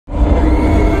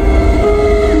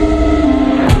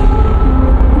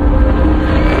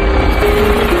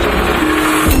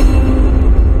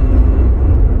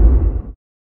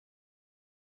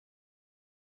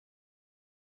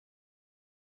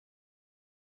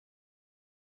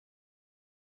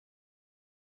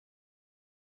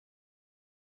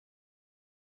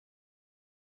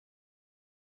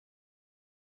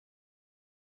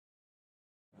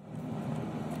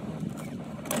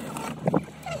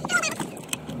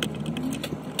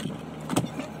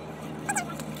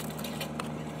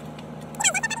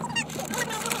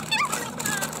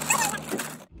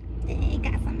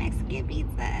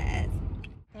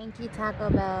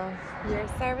Taco Bell. Your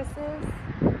services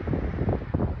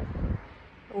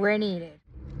were needed.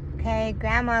 Okay,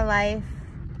 grandma life.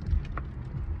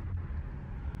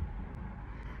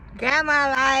 Grandma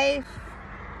life.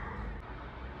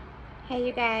 Hey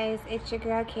you guys, it's your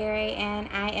girl Carrie and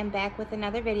I am back with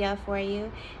another video for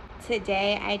you.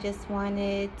 Today I just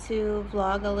wanted to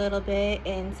vlog a little bit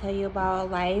and tell you about a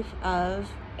life of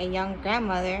a young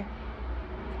grandmother.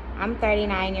 I'm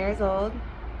 39 years old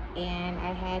and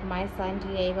I had my son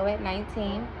Diego at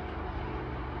 19.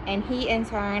 And he in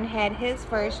turn had his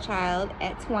first child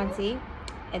at 20.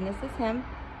 And this is him,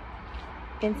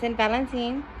 Vincent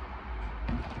Valentin.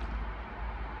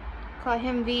 Call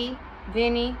him V,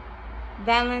 Vinny,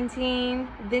 Valentine,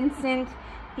 Vincent.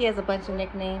 He has a bunch of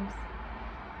nicknames.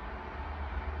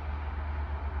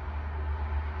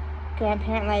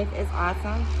 Grandparent life is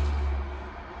awesome.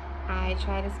 I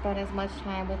try to spend as much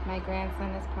time with my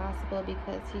grandson as possible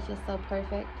because he's just so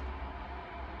perfect.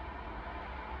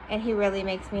 And he really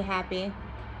makes me happy.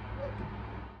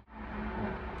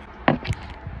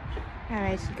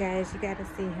 Alright, you guys, you gotta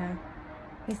see him.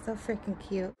 He's so freaking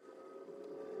cute.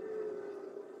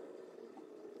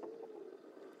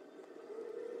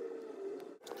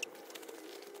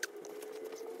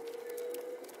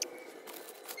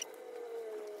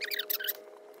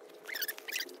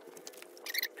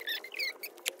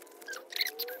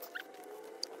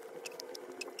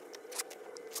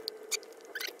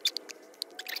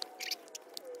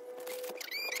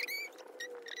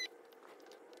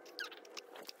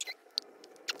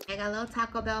 I got a little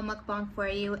Taco Bell mukbang for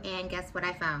you, and guess what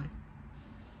I found?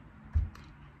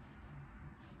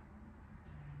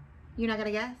 You're not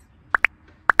gonna guess?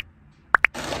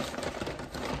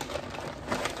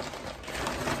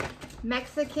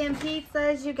 Mexican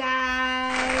pizzas, you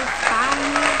guys.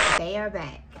 Finally, they are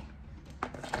back.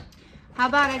 How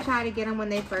about I try to get them when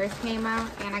they first came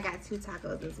out? And I got 2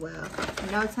 tacos as well.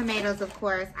 No tomatoes, of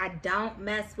course. I don't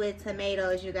mess with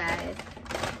tomatoes, you guys.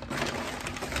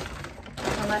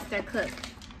 Unless they're cooked.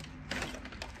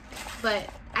 But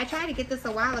I tried to get this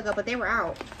a while ago, but they were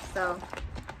out. So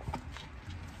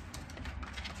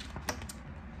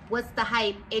what's the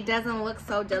hype? It doesn't look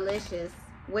so delicious.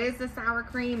 Where's the sour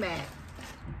cream at?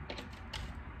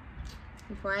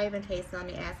 Before I even taste it, let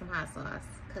me add some hot sauce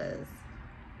because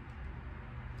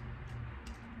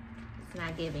it's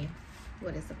not giving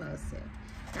what it's supposed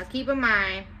to. Now keep in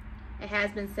mind, it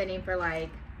has been sitting for like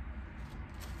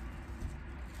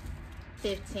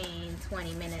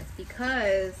 15-20 minutes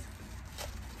because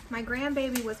my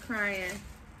grandbaby was crying,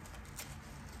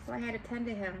 so I had to tend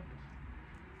to him.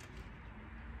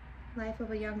 Life of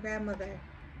a young grandmother.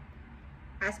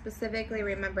 I specifically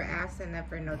remember asking them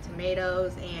for no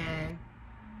tomatoes, and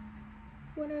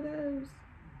what are those?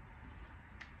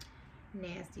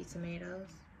 Nasty tomatoes.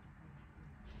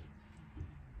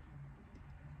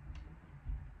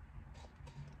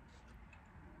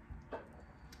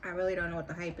 I really don't know what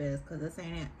the hype is because this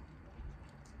ain't it.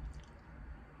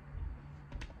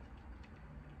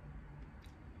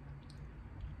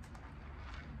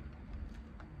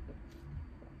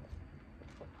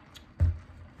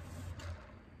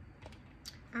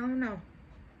 I don't know.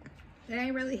 It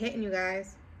ain't really hitting, you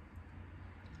guys.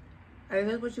 Are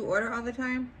this what you order all the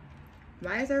time?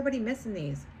 Why is everybody missing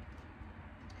these?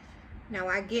 Now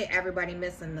I get everybody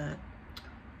missing the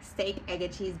steak, egg,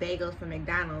 and cheese bagels from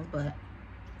McDonald's, but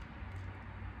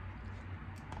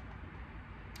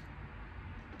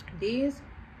these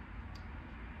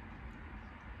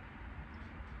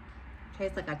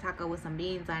taste like a taco with some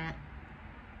beans on it.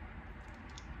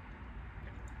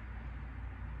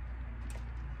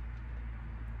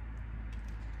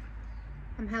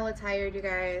 I'm hella tired, you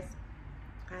guys.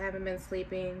 I haven't been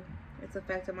sleeping. It's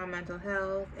affected my mental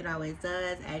health. It always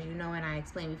does. As you know, and I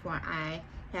explained before, I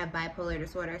have bipolar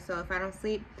disorder. So if I don't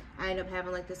sleep, I end up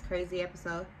having like this crazy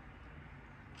episode.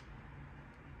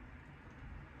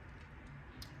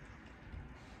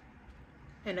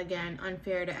 And again,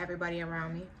 unfair to everybody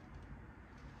around me.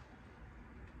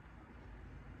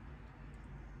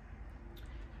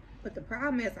 But the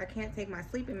problem is I can't take my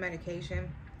sleeping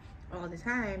medication all the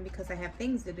time because I have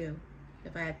things to do.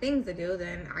 If I have things to do,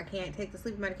 then I can't take the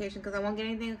sleeping medication because I won't get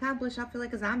anything accomplished. I'll feel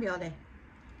like a zombie all day.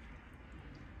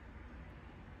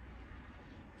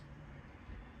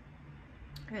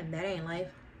 And that ain't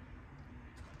life.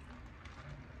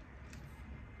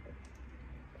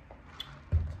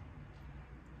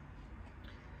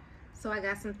 So I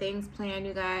got some things planned,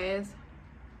 you guys.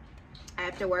 I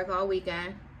have to work all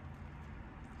weekend.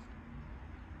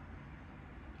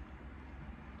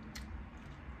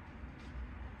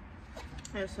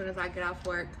 As soon as I get off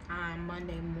work on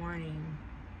Monday morning,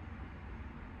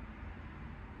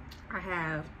 I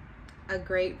have a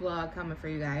great vlog coming for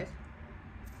you guys,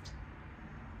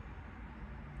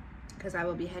 because I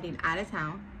will be heading out of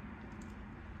town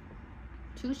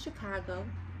to Chicago.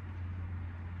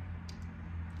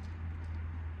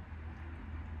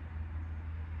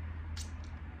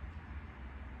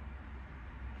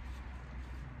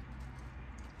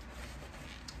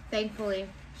 Thankfully,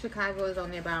 Chicago is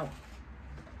only about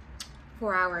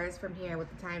 4 hours from here with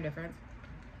the time difference.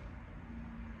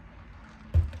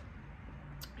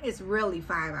 It's really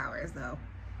 5 hours though,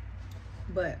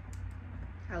 but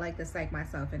I like to psych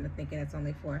myself into thinking it's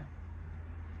only 4.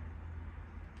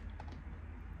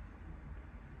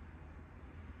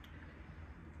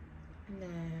 And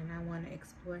then I want to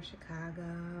explore Chicago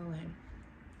and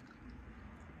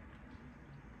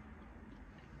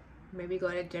maybe go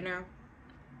to dinner.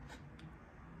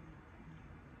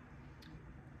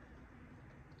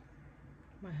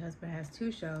 My husband has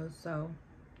 2 shows, so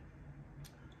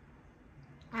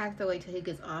I have to wait till he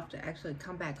gets off to actually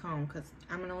come back home, because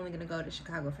I'm only going to go to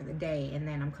Chicago for the day and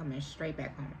then I'm coming straight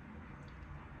back home.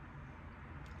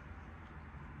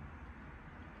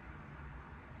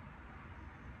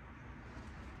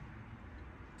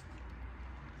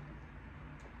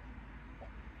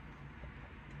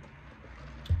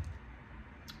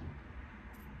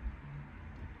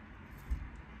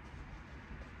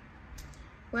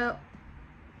 Well,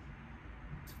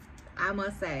 I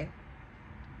must say,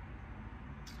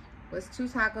 was 2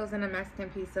 tacos and a Mexican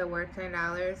pizza worth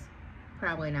 $10?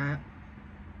 Probably not.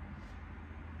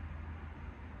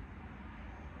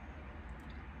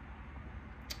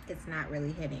 It's not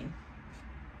really hitting.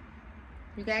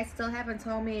 You guys still haven't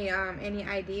told me any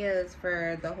ideas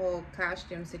for the whole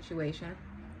costume situation.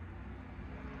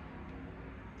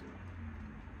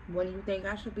 What do you think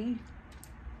I should be?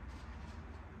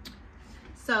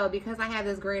 So, because I have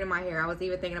this green in my hair, I was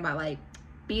even thinking about like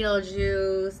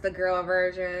Beetlejuice, the girl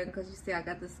version, because you see I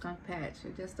got this skunk patch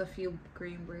and just a few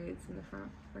green braids in the front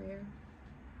right here.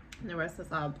 And the rest is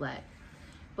all black.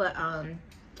 But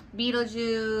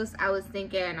Beetlejuice, I was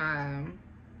thinking,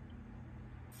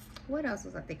 what else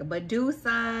was I thinking?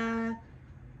 Medusa.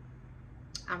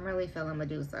 I'm really feeling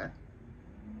Medusa.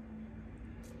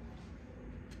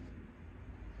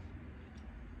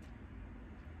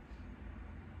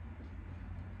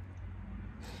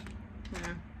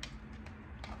 Yeah.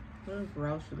 This is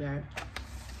gross, you guys.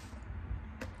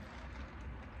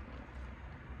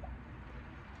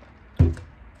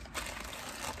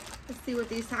 Let's see what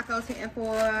these tacos hitting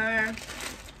for.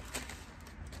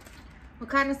 What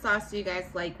kind of sauce do you guys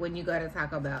like when you go to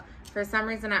Taco Bell? For some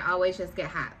reason, I always just get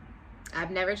hot.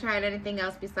 I've never tried anything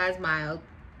else besides mild.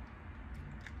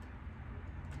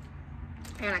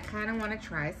 And I kind of want to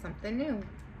try something new.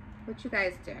 What you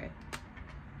guys do?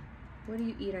 What do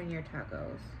you eat on your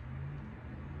tacos?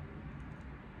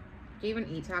 Do you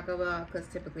even eat Taco Bell? Because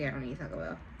typically I don't eat Taco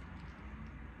Bell.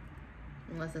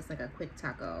 Unless it's like a quick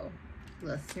taco,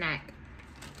 little snack.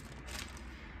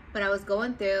 But I was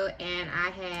going through and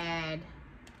I had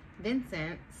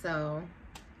Vincent, so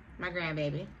my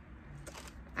grandbaby.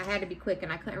 I had to be quick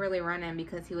and I couldn't really run him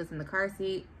because he was in the car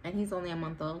seat and he's only a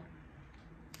month old.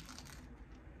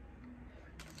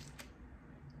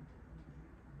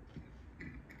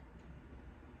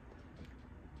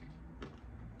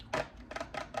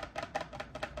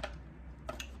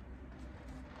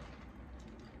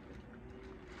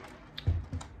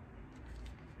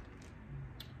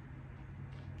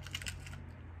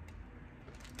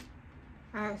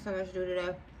 I have so much to do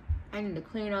today. I need to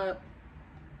clean up.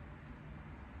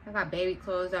 I got baby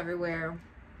clothes everywhere.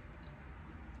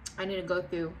 I need to go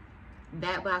through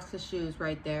that box of shoes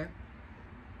right there,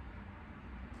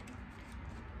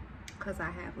 because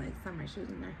I have like summer shoes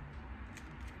in there.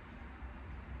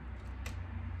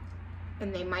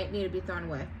 And they might need to be thrown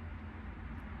away.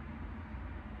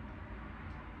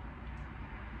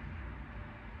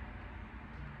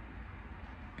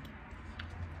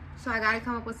 So I gotta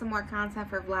come up with some more content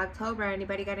for Vlogtober.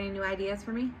 Anybody got any new ideas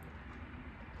for me?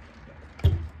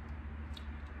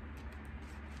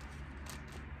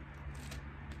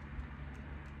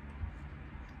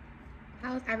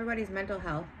 How's everybody's mental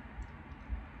health?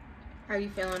 Are you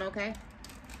feeling okay?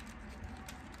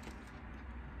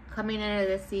 Coming into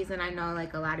this season, I know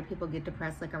like a lot of people get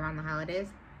depressed like around the holidays.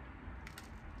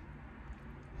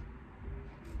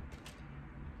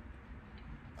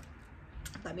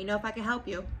 Let me know if I can help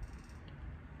you.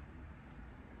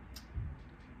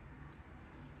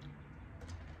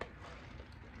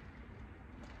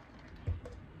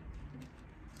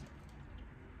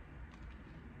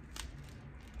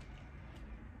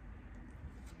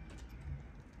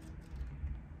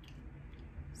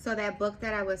 So that book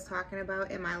that I was talking about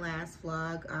in my last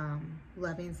vlog,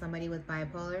 Loving Somebody with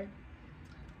Bipolar,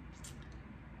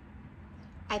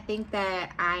 I think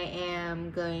that I am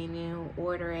going to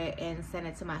order it and send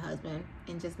it to my husband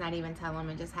and just not even tell him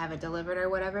and just have it delivered or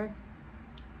whatever.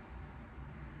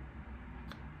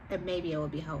 And maybe it will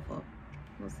be helpful.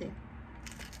 We'll see.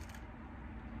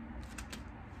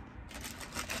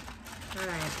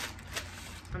 Alright.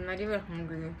 I'm not even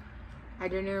hungry. I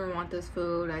didn't even want this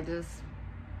food. I just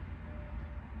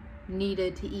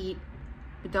needed to eat.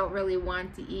 I don't really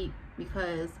want to eat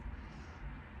because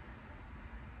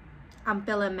I'm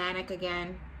feeling manic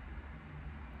again.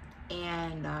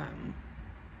 And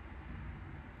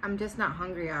I'm just not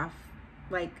hungry off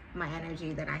like my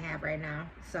energy that I have right now.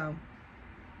 So,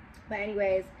 but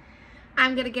anyways,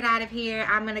 I'm gonna get out of here.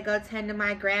 I'm gonna go tend to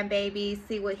my grandbaby,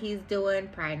 see what he's doing.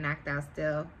 Probably knocked out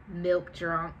still, milk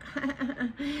drunk.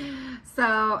 So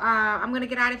I'm gonna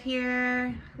get out of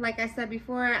here. Like I said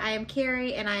before, I am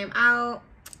Carrie and I am out.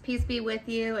 Peace be with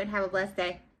you and have a blessed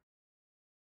day.